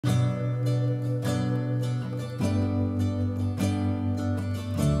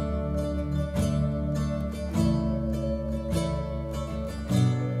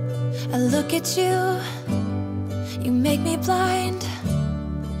look at you, you make me blind.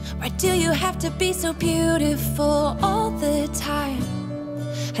 Why do you have to be so beautiful all the time?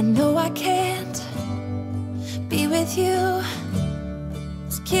 I know I can't be with you.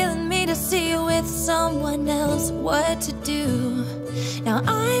 It's killing me to see you with someone else. What to do? Now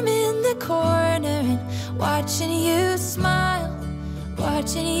I'm in the corner and watching you smile,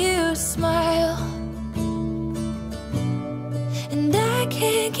 watching you smile. And I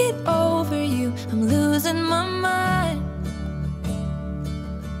can't get over you, I'm losing my mind.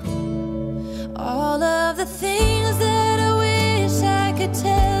 All of the things that I wish I could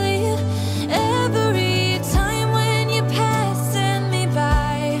tell you, every time when you're passing me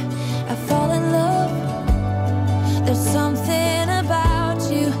by, I fall in love. There's something about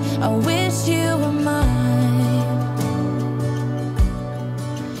you, I wish you were mine.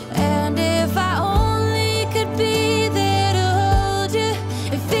 And if I only could be there to hold you,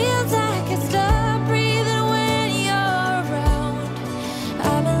 it feels like I stop breathing when you're around.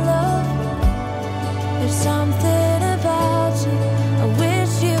 I'm in love. There's something about you, I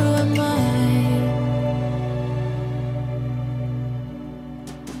wish you were mine.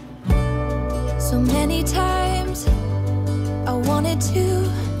 So many times I wanted to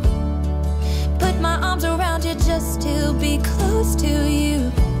put my arms around you just to be close to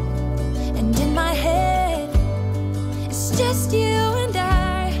you. And in my head, it's just you and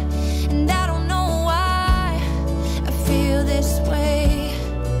I don't know why I feel this way.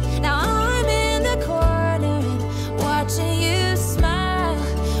 Now I'm in the corner and watching you smile,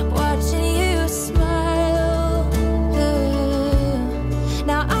 watching you smile.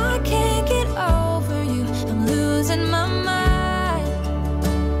 Now I can't get over you, I'm losing my mind.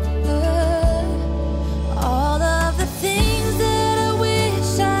 All of the things that I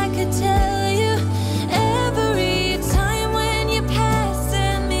wish I could tell you, every time when you're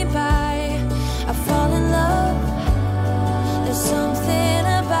passing me by, I fall in love. There's something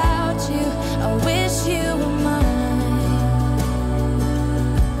about you, I wish you were mine.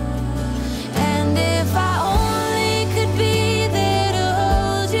 And if I only could be there to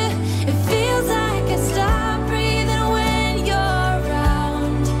hold you, it feels like I stop breathing when you're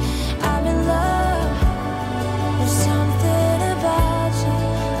around. I'm in love. There's something about you,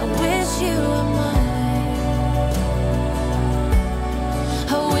 I wish you were mine.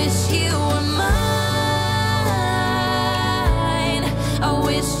 I wish you were mine. I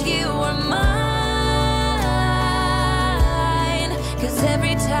wish you were mine. 'Cause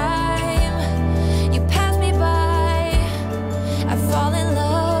every time you pass me by, I fall in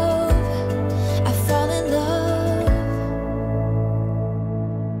love. I fall in love.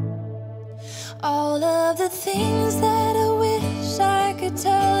 All of the things that I wish I could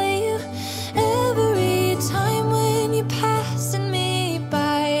tell you, every time when you're passing me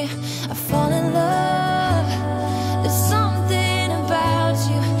by, I fall in love. There's something about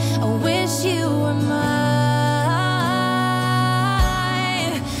you, I wish you were mine.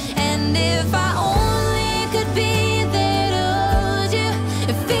 And if I only could be there to hold you,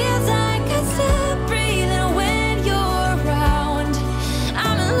 it feels like I stop breathing when you're around.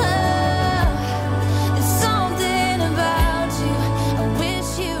 I'm in love. There's something about you, I wish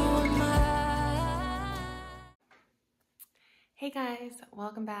you were mine. Hey guys,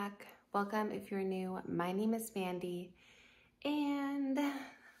 welcome back. Welcome if you're new. My name is Mandy, and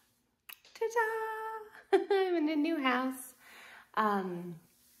ta-da! I'm in a new house.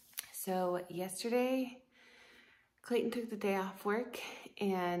 So yesterday, Clayton took the day off work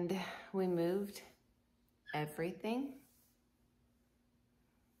and we moved everything.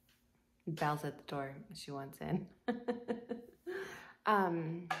 Belle's at the door, she wants in.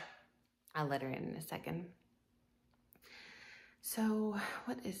 I'll let her in a second. So,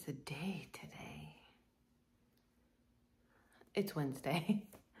 what is the day today? It's Wednesday.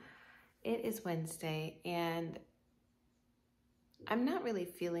 It is Wednesday, and I'm not really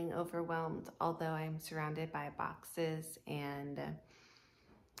feeling overwhelmed, although I'm surrounded by boxes and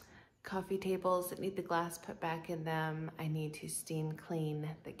coffee tables that need the glass put back in them. I need to steam clean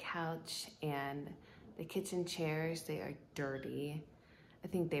the couch and the kitchen chairs. They are dirty. I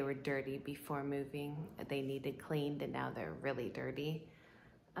think they were dirty before moving. They needed cleaned and now they're really dirty.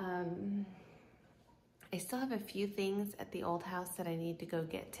 I still have a few things at the old house that I need to go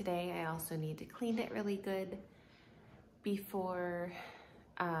get today. I also need to clean it really good before,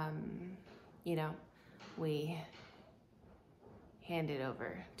 you know, we hand it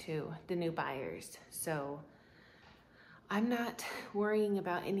over to the new buyers. So I'm not worrying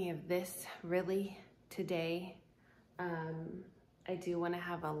about any of this really today. I do want to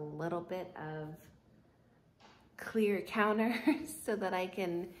have a little bit of clear counters so that I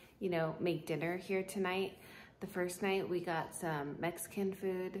can you know, make dinner here tonight. The first night we got some Mexican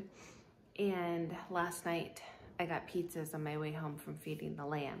food, and last night I got pizzas on my way home from feeding the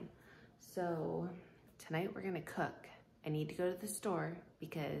lamb. So tonight we're gonna cook. I need to go to the store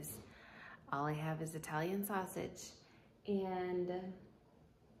because all I have is Italian sausage. And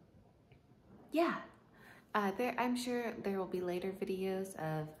yeah, I'm sure there will be later videos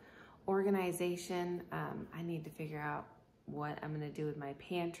of organization. I need to figure out what I'm gonna do with my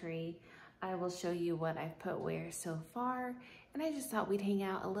pantry. I will show you what I've put where so far. And I just thought we'd hang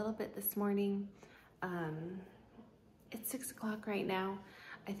out a little bit this morning. It's 6 o'clock right now.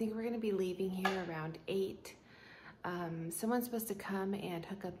 I think we're gonna be leaving here around 8. Someone's supposed to come and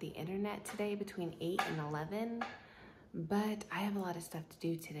hook up the internet today between 8 and 11, but I have a lot of stuff to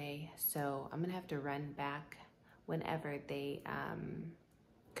do today, so I'm gonna have to run back whenever they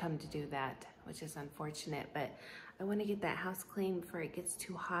come to do that, which is unfortunate, but I wanna get that house clean before it gets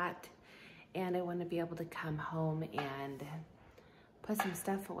too hot, and I wanna be able to come home and put some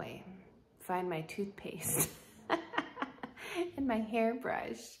stuff away, find my toothpaste and my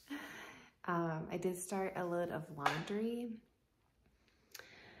hairbrush. I did start a load of laundry.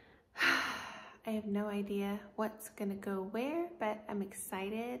 I have no idea what's gonna go where, but I'm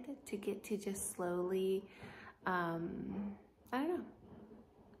excited to get to just slowly, I don't know,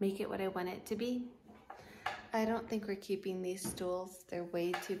 make it what I want it to be. I don't think we're keeping these stools. They're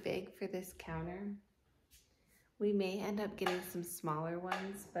way too big for this counter. We may end up getting some smaller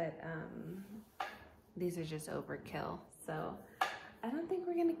ones, but these are just overkill. So I don't think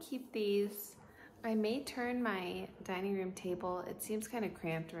we're gonna keep these. I may turn my dining room table. It seems kind of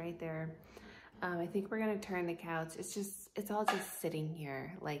cramped right there. I think we're gonna turn the couch. It's all just sitting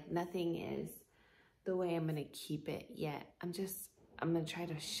here. Like nothing is the way I'm gonna keep it yet. I'm gonna try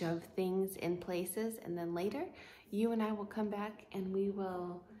to shove things in places, and then later you and I will come back and we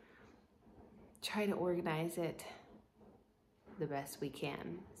will try to organize it the best we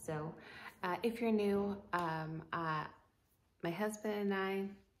can. So if you're new, my husband and I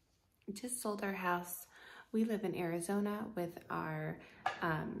just sold our house. We live in Arizona with our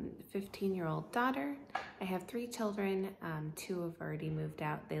 15-year-old daughter. I have 3 children. 2 have already moved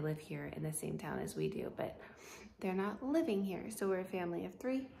out. They live here in the same town as we do, but they're not living here. So we're a family of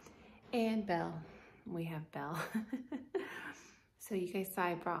 3. And Belle, we have Belle. So you guys saw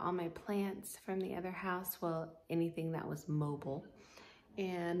I brought all my plants from the other house. Well, anything that was mobile.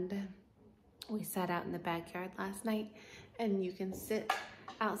 And we sat out in the backyard last night, and you can sit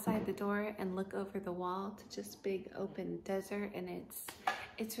outside the door and look over the wall to just big open desert, and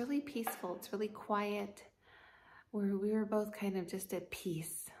it's really peaceful. It's really quiet. We were both kind of just at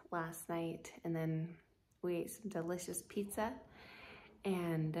peace last night, and then we ate some delicious pizza,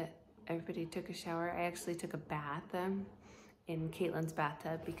 and everybody took a shower. I actually took a bath in Caitlin's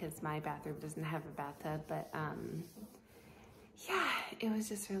bathtub because my bathroom doesn't have a bathtub, but yeah, it was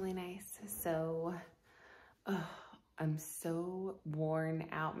just really nice. So, I'm so worn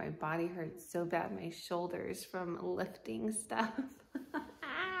out. My body hurts so bad. My shoulders from lifting stuff.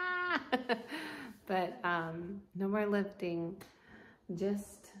 But no more lifting,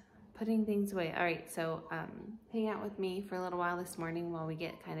 just putting things away. All right, so hang out with me for a little while this morning while we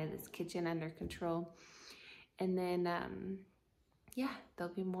get kind of this kitchen under control. And then, yeah,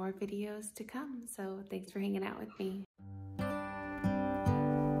 there'll be more videos to come. So thanks for hanging out with me.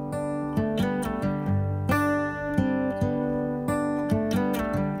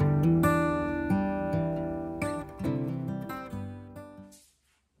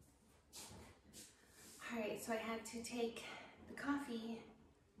 So I had to take the coffee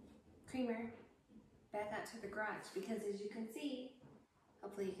creamer back out to the garage because, as you can see,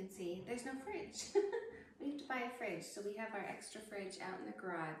 hopefully you can see, there's no fridge. We have to buy a fridge. So we have our extra fridge out in the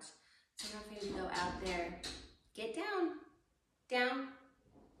garage. So I'm having to go out there. Get down. Down.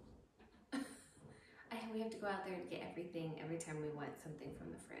 We have to go out there and get everything every time we want something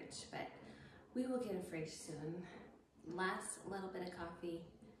from the fridge. But we will get a fridge soon. Last little bit of coffee.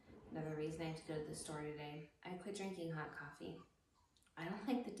 Another reason I have to go to the store today. I quit drinking hot coffee. I don't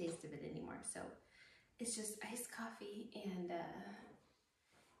like the taste of it anymore, so it's just iced coffee, and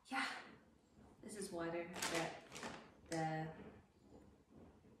yeah, this is water that the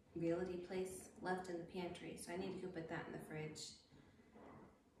realty place left in the pantry, so I need to go put that in the fridge.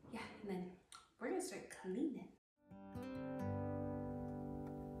 Yeah, and then we're gonna start cleaning.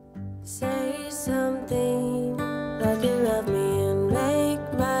 Say something like you love me and make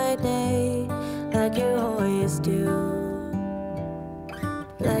my day, like you always do,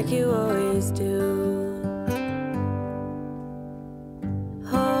 like you always do.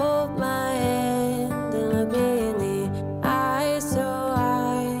 Hold my hand and look me in the eyes so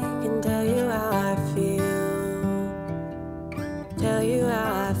I tell you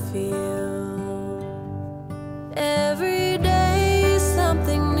how I feel. Every day is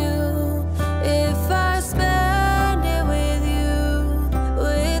something new. If I spend it with you,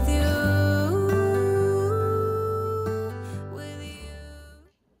 with you, with you.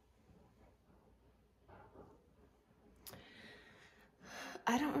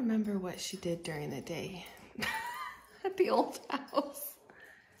 I don't remember what she did during the day at the old house.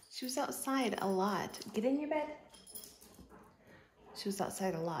 She was outside a lot. Get in your bed. She was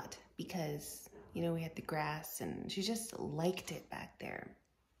outside a lot because, you know, we had the grass and she just liked it back there.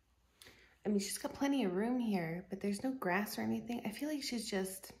 I mean, she's got plenty of room here, but there's no grass or anything. I feel like she's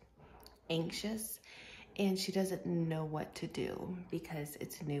just anxious and she doesn't know what to do because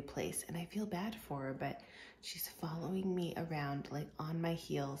it's a new place. And I feel bad for her, but she's following me around like on my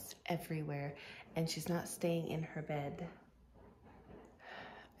heels everywhere and she's not staying in her bed.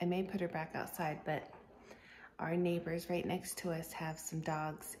 I may put her back outside, but our neighbors right next to us have some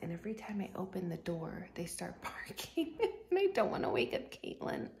dogs, and every time I open the door, they start barking, and I don't want to wake up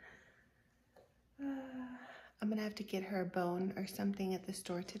Caitlin. I'm gonna have to get her a bone or something at the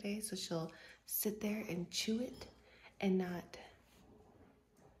store today, so she'll sit there and chew it and not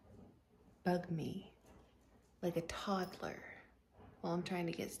bug me like a toddler while I'm trying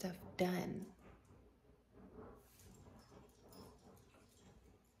to get stuff done.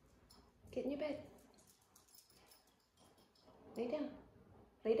 Get in your bed. Lay down.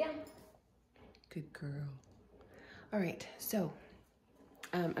 Lay down. Good girl. All right, so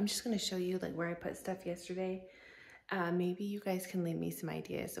I'm just gonna show you like where I put stuff yesterday. Maybe you guys can leave me some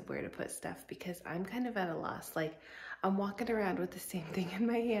ideas of where to put stuff because I'm kind of at a loss. Like I'm walking around with the same thing in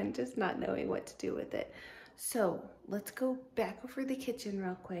my hand, just not knowing what to do with it. So let's go back over the kitchen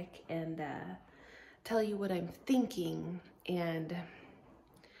real quick and tell you what I'm thinking. And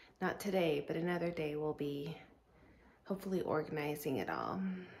not today, but another day we'll be hopefully organizing it all.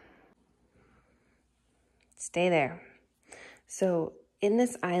 Stay there. So in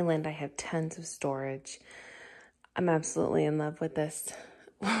this island, I have tons of storage. I'm absolutely in love with this.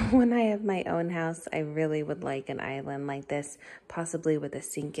 When I have my own house, I really would like an island like this, possibly with a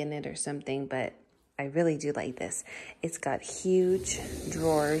sink in it or something, but I really do like this. It's got huge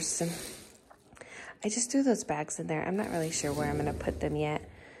drawers. I just threw those bags in there. I'm not really sure where I'm gonna put them yet.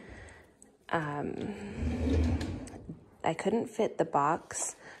 I couldn't fit the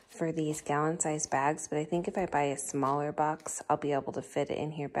box for these gallon-sized bags, but I think if I buy a smaller box, I'll be able to fit it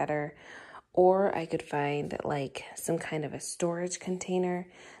in here better. Or I could find like some kind of a storage container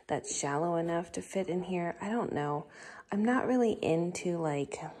that's shallow enough to fit in here. I don't know. I'm not really into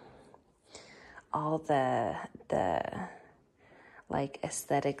like all the like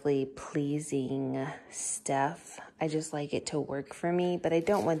aesthetically pleasing stuff. I just like it to work for me, but I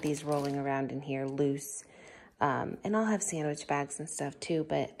don't want these rolling around in here loose. And I'll have sandwich bags and stuff too,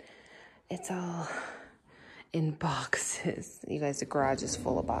 but it's all in boxes. You guys, the garage is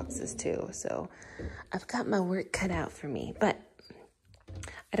full of boxes too. So I've got my work cut out for me, but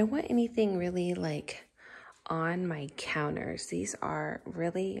I don't want anything really like on my counters. These are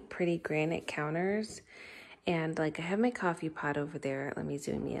really pretty granite counters. And like I have my coffee pot over there. Let me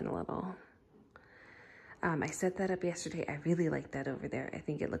zoom in a little. I set that up yesterday. I really like that over there. I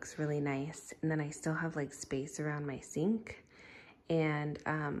think it looks really nice. And then I still have like space around my sink. And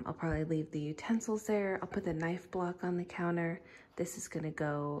I'll probably leave the utensils there. I'll put the knife block on the counter. This is gonna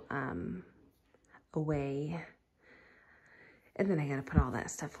go away. And then I gotta put all that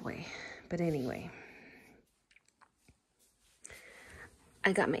stuff away. But anyway,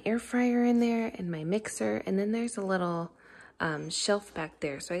 I got my air fryer in there and my mixer. And then there's a little shelf back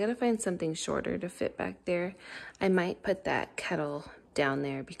there. So I gotta find something shorter to fit back there. I might put that kettle down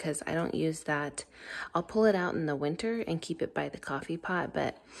there because I don't use that. I'll pull it out in the winter and keep it by the coffee pot,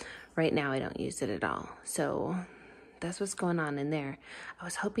 but right now I don't use it at all. So that's what's going on in there. I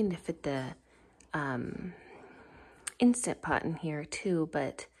was hoping to fit the Instant Pot in here too,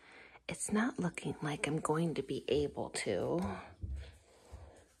 but it's not looking like I'm going to be able to,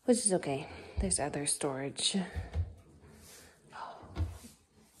 which is okay. There's other storage.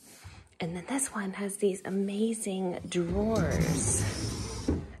 And then this one has these amazing drawers.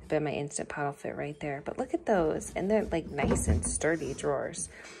 I bet my Instant Pot will fit right there. But look at those. And they're like nice and sturdy drawers.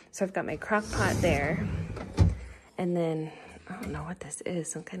 So I've got my crock pot there. And then, I don't know what this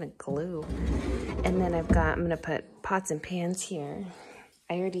is, some kind of glue. And then I'm gonna put pots and pans here.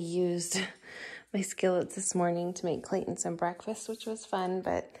 I already used my skillets this morning to make Clayton some breakfast, which was fun.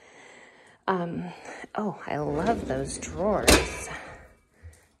 But, oh, I love those drawers.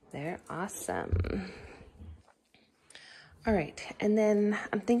 They're awesome. All right, and then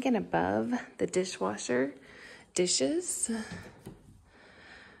I'm thinking above the dishwasher dishes.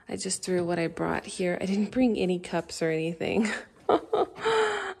 I just threw what I brought here. I didn't bring any cups or anything.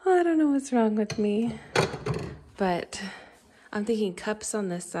 I don't know what's wrong with me. But I'm thinking cups on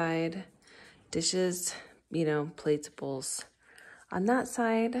this side, dishes, you know, plates, bowls on that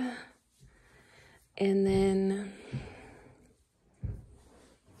side. And then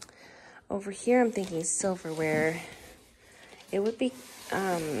over here, I'm thinking silverware. It would be,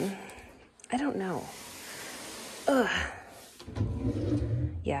 I don't know. Ugh.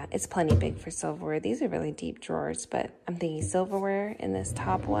 Yeah, it's plenty big for silverware. These are really deep drawers, but I'm thinking silverware in this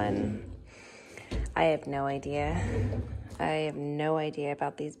top one. I have no idea. I have no idea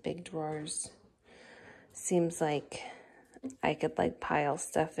about these big drawers. Seems like I could like pile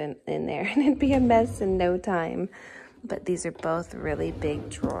stuff in there and it'd be a mess in no time. But these are both really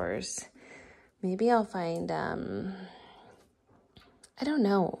big drawers. Maybe I'll find, I don't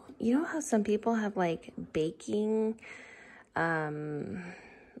know. You know how some people have like baking,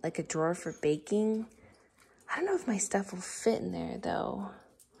 like a drawer for baking? I don't know if my stuff will fit in there though.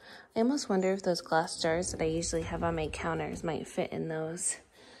 I almost wonder if those glass jars that I usually have on my counters might fit in those.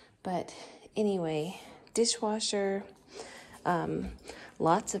 But anyway, dishwasher,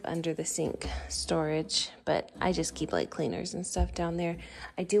 lots of under the sink storage, but I just keep like cleaners and stuff down there.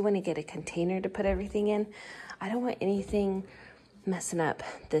 I do want to get a container to put everything in. I don't want anything messing up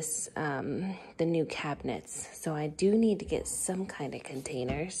this, the new cabinets. So I do need to get some kind of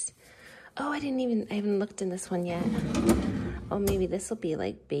containers. Oh, I haven't looked in this one yet. Oh, maybe this will be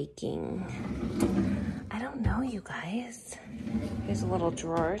like baking. I don't know, you guys. Here's a little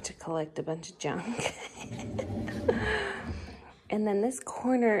drawer to collect a bunch of junk. And then this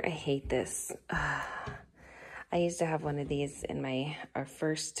corner, I hate this. I used to have one of these in our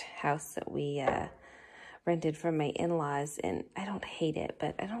first house that we rented from my in-laws, and I don't hate it,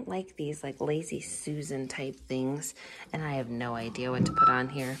 but I don't like these like Lazy Susan type things, and I have no idea what to put on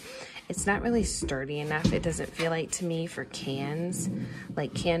here. It's not really sturdy enough. It doesn't feel like to me for cans,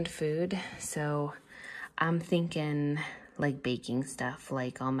 like canned food. So I'm thinking like baking stuff,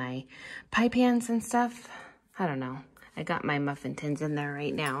 like all my pie pans and stuff. I don't know. I got my muffin tins in there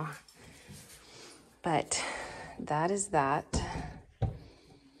right now. But that is that.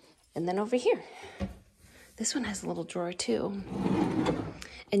 And then over here, this one has a little drawer too.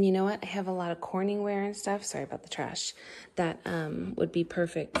 And you know what? I have a lot of Corningware and stuff. Sorry about the trash. That would be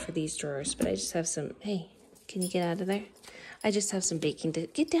perfect for these drawers. But I just have some, hey, can you get out of there? I just have some baking,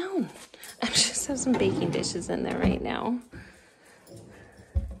 get down. I just have some baking dishes in there right now.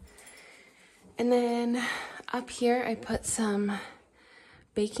 And then up here, I put some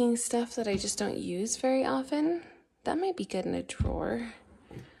baking stuff that I just don't use very often. That might be good in a drawer.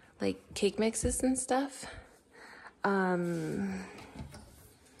 Like cake mixes and stuff.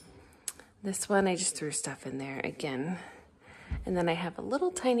 This one, I just threw stuff in there again. And then I have a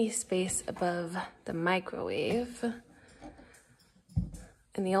little tiny space above the microwave.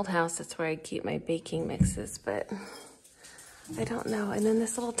 In the old house, that's where I keep my baking mixes, but I don't know. And then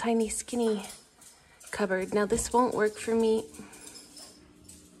this little tiny skinny cupboard. Now this won't work for me.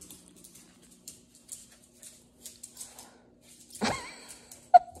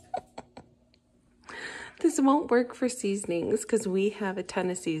 This won't work for seasonings because we have a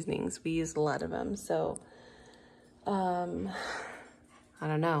ton of seasonings. We use a lot of them. So, I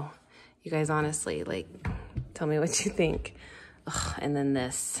don't know. You guys honestly, like, tell me what you think. Ugh, and then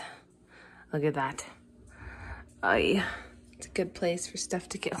this. Look at that. It's a good place for stuff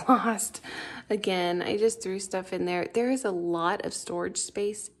to get lost. Again, I just threw stuff in there. There is a lot of storage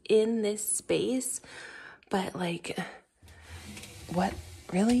space in this space. But, like, what?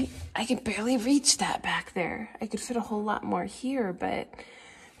 Really? I can barely reach that back there. I could fit a whole lot more here, but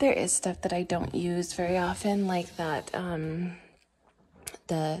there is stuff that I don't use very often, like that,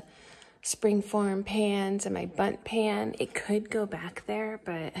 the springform pans and my bundt pan. It could go back there,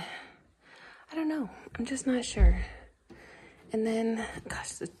 but I don't know. I'm just not sure. And then,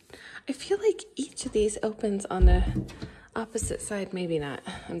 gosh, I feel like each of these opens on the opposite side. Maybe not.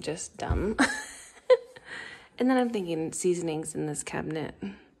 I'm just dumb. And then I'm thinking seasonings in this cabinet.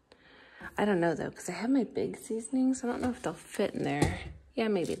 I don't know, though, because I have my big seasonings. I don't know if they'll fit in there. Yeah,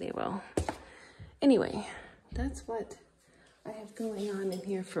 maybe they will. Anyway, that's what I have going on in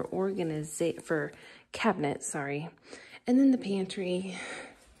here for for cabinet, sorry. And then the pantry.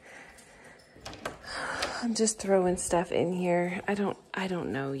 I'm just throwing stuff in here. I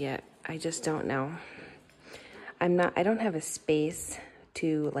don't know yet. I just don't know. I don't have a space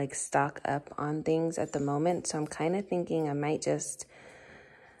to like stock up on things at the moment, so I'm kind of thinking I might just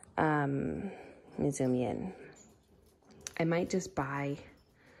let me zoom in. I might just buy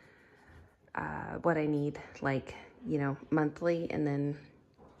what I need, like, you know, monthly, and then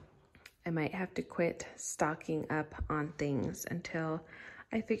I might have to quit stocking up on things until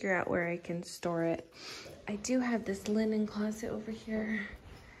I figure out where I can store it. I do have this linen closet over here,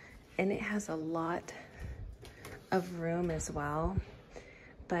 and it has a lot of room as well.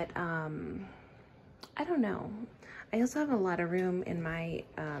 But I don't know. I also have a lot of room in my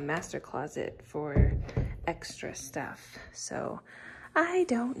master closet for extra stuff. So I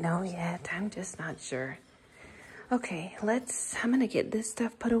don't know yet. I'm just not sure. Okay, I'm gonna get this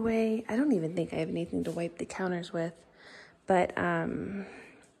stuff put away. I don't even think I have anything to wipe the counters with. But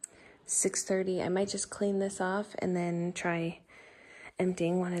 6:30, I might just clean this off and then try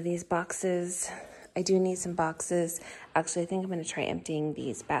emptying one of these boxes. I do need some boxes. Actually, I think I'm gonna try emptying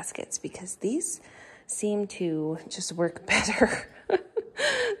these baskets because these seem to just work better.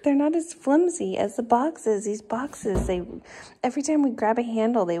 They're not as flimsy as the boxes. These boxes, every time we grab a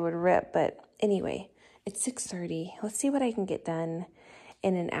handle, they would rip. But anyway, it's 6:30. Let's see what I can get done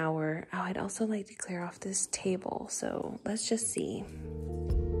in an hour. Oh, I'd also like to clear off this table. So let's just see.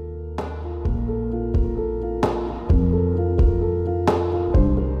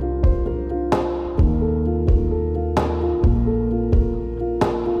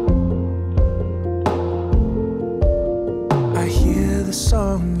 I hear the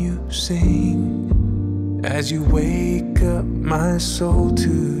song you sing as you wake up my soul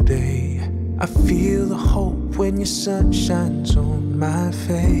today. I feel the hope when your sun shines on my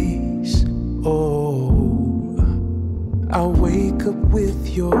face. Oh, I wake up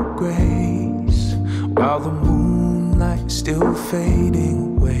with your grace while the moonlight's still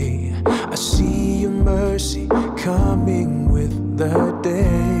fading away. I see your mercy coming with the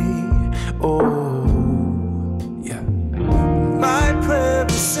day. Oh, yeah. My prayer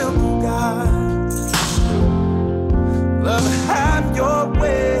is simple, God. Love, have your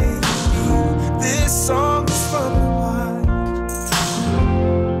way. This song is from the heart.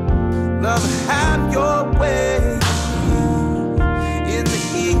 Love, have your way in the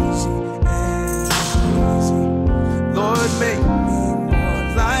easy and easy. Lord, make me more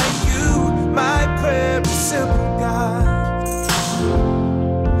like you. My prayer is simple, God.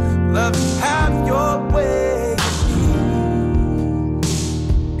 Love, have your way.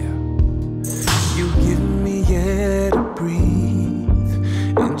 Yeah. You give me air to breathe,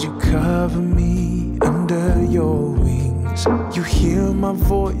 and you cover me under your wings. You hear my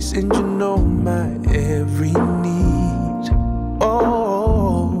voice and you know my every need.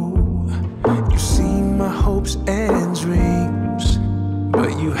 Oh, you see my hopes and dreams,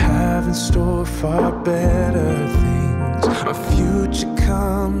 but you have in store far better things. My future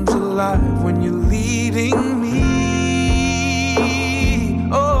comes alive when you're leading me.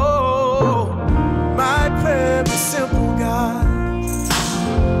 Oh, my prayer is simple, God.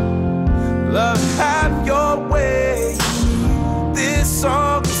 Love, have your way. This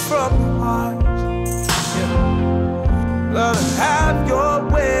song is from the heart. Yeah. Love, have your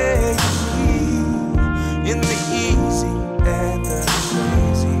way in the easy and the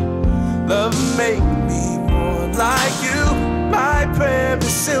crazy. Love, make me more like you. My prayer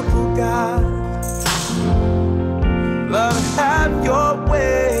is simple, God. Love, have your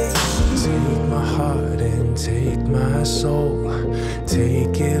way. Take my heart and take my soul.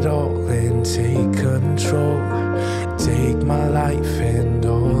 Take it all and take control. Take my life and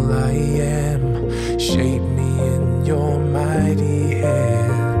all I am. Shape me in your mighty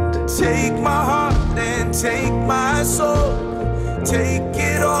hand. Take my heart and take my soul. Take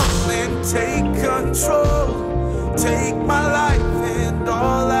it all and take control. Take my life and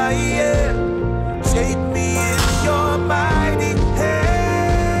all I am. Shape me in your mighty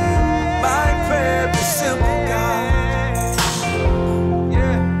hand. My prayer is simple, God.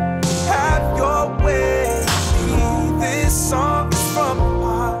 Song is from the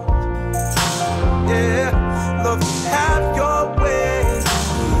heart. Yeah, love, have your way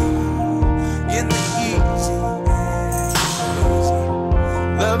in the easy and easy.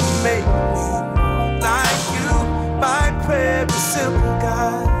 Love, make me like you. My prayer is simple,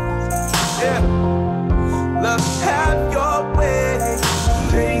 God. Yeah, love, have your way.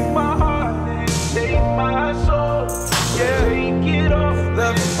 Take my heart and take my soul. Yeah, take it all.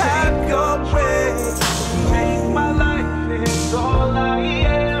 Love, have your way. Take my life. It's all I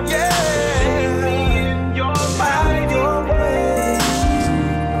am. Yeah. Shape me in your mighty way.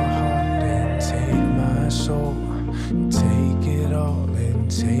 Take my heart and take my soul. Take it all and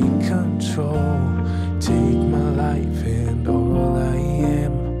take control. Take my life and all I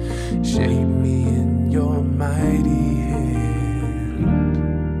am. Shape me in your mighty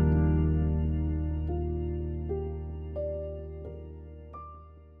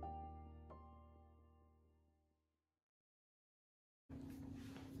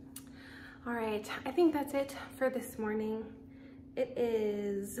All right, I think that's it for this morning. It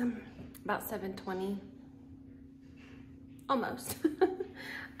is about 7:20, almost.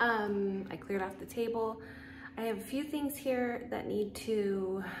 I cleared off the table. I have a few things here that need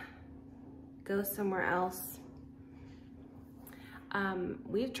to go somewhere else.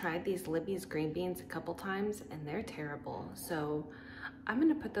 We've tried these Libby's green beans a couple times and they're terrible. So I'm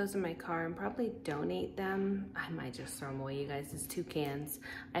gonna put those in my car and probably donate them. I might just throw them away, you guys. It's 2 cans.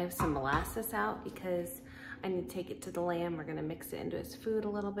 I have some molasses out because I need to take it to the lamb. We're gonna mix it into his food a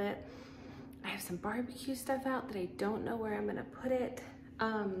little bit. I have some barbecue stuff out that I don't know where I'm gonna put it.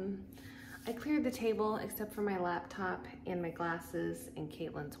 I cleared the table except for my laptop and my glasses and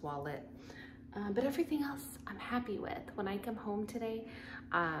Caitlin's wallet. But everything else I'm happy with. When I come home today,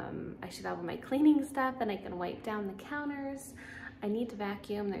 I should have all my cleaning stuff and I can wipe down the counters. I need to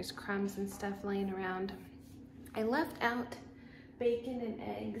vacuum. There's crumbs and stuff laying around. I left out bacon and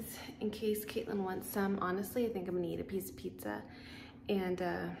eggs in case Caitlin wants some. Honestly, I think I'm gonna eat a piece of pizza and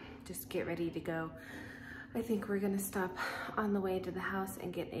just get ready to go. I think we're gonna stop on the way to the house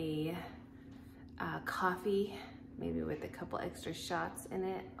and get a coffee, maybe with a couple extra shots in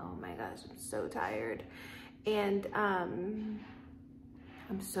it. Oh my gosh, I'm so tired. And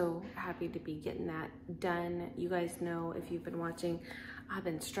I'm so happy to be getting that done. You guys know, if you've been watching, I've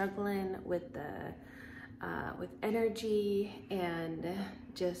been struggling with with energy and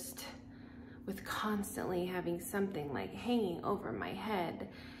just with constantly having something like hanging over my head.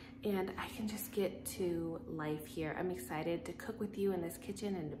 And I can just get to life here. I'm excited to cook with you in this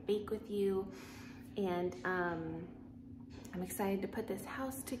kitchen and to bake with you. And I'm excited to put this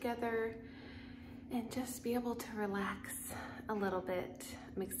house together and just be able to relax a little bit.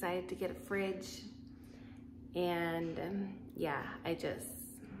 I'm excited to get a fridge. And yeah, I'm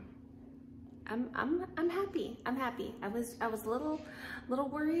happy. I'm happy. I was a little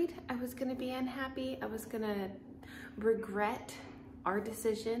worried I was gonna be unhappy. I was gonna regret our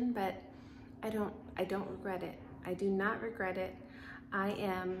decision, but I don't regret it. I do not regret it. I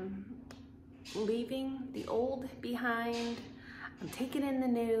am leaving the old behind. I'm taking in the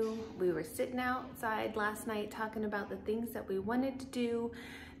new. We were sitting outside last night talking about the things that we wanted to do,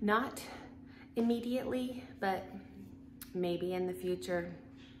 not immediately, but maybe in the future.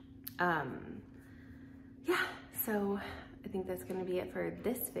 Yeah, so I think that's gonna be it for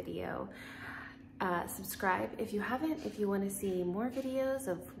this video. Subscribe if you haven't, if you want to see more videos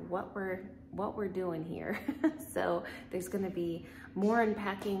of what we're doing here. So there's going to be more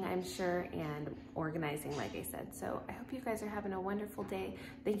unpacking, I'm sure, and organizing, like I said. So I hope you guys are having a wonderful day.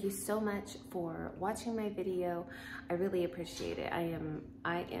 Thank you so much for watching my video. I really appreciate it. I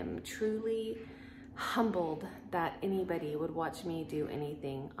am truly humbled that anybody would watch me do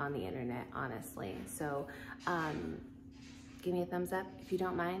anything on the internet, honestly. So give me a thumbs up if you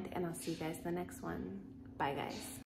don't mind, and I'll see you guys in the next one. Bye, guys.